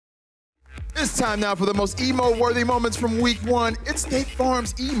It's time now for the most emote-worthy moments from week 1. It's State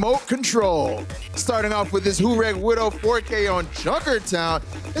Farm's Emote Control. Starting off with this Hurek Widow 4K on Junkertown.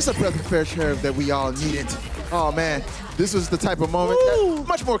 It's a breath of fresh air that we all needed. Oh man, this was the type of moment that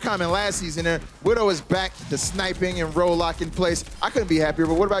much more common last season. And Widow is back to sniping and roll lock in place. I couldn't be happier,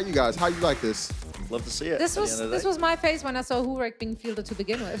 but what about you guys? How you like this? Love to see it. This was my face when I saw Hurek being fielded to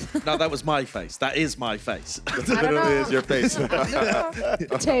begin with. No, that was my face. That is my face. It literally is your face.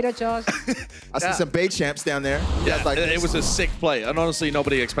 Potato Josh. I see some Bay champs down there. Yeah, like it was a sick play, and honestly,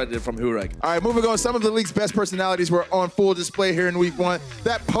 nobody expected it from Hurek. All right, moving on. Some of the league's best personalities were on full display here in week 1.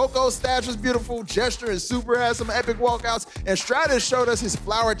 That Poco stash was beautiful. Gesture and Super had some epic walkouts, and Stratus showed us his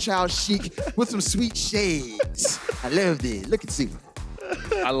flower child chic with some sweet shades. I loved it. Look at Super.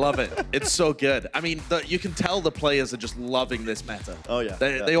 I love it. It's so good. I mean, you can tell the players are just loving this meta. Oh, yeah.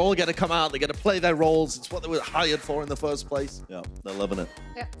 They all get to come out. They get to play their roles. It's what they were hired for in the first place. Yeah, they're loving it.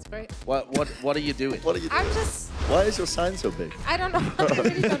 Yeah, it's great. What are you doing? What are you doing? I'm just... Why is your sign so big? I don't know. I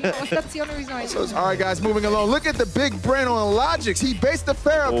really don't know. That's the only reason why I do. All right, guys, moving along. Look at the big brain on Logix. He based the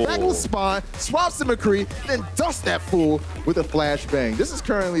Pharah, back with Spawn, swaps the McCree, then dusts that fool with a flashbang. This is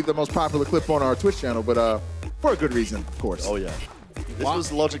currently the most popular clip on our Twitch channel, but for a good reason, of course. Oh, yeah. This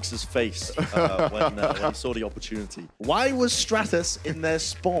was Logix's face when he saw the opportunity. Why was Stratus in their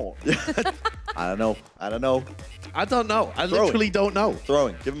spawn? I don't know. I don't know. I literally don't know.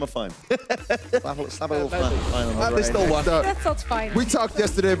 Throwing. Give him a fine. slap a little fine on This still one. That sounds fine. We talked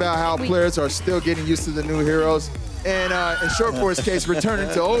yesterday about how players are still getting used to the new heroes. And in Short Force case, returning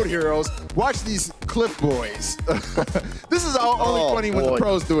to old heroes. Watch these Cliff Boys. This is only funny when the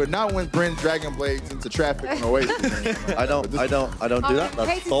pros do it, not when Bryn Dragon Blades into traffic and away. I don't do that.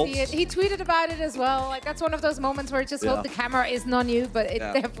 That's false. He tweeted about it as well. Like, that's one of those moments where I just hope the camera isn't on you, but it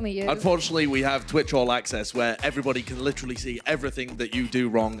definitely is. Unfortunately, we have Twitch All Access where everybody can literally see everything that you do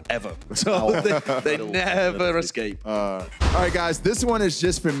wrong ever. So they never escape. All right, guys, this one is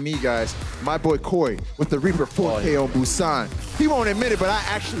just for me, guys. My boy Corey with the Reaper 4K on Busan. He won't admit it, but I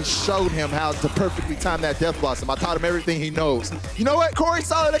actually showed him how to perfectly time that Death Blossom. I taught him everything he knows. You know what, Corey?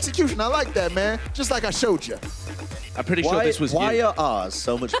 Solid execution. I like that, man. Just like I showed you. I'm pretty sure this was Why you. are ours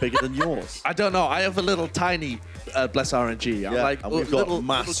so much bigger than yours? I don't know. I have a little tiny Bless RNG. I'm like, and we've got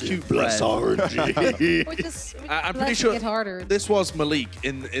massive cute Bless RNG. I'm pretty sure this was Malik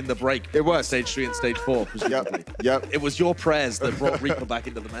in the break. It was. Stage 3 and Stage 4, presumably. Yep. It was your prayers that brought Reaper back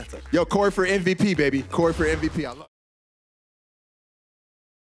into the meta. Yo, Corey for MVP, baby. Corey for MVP. I love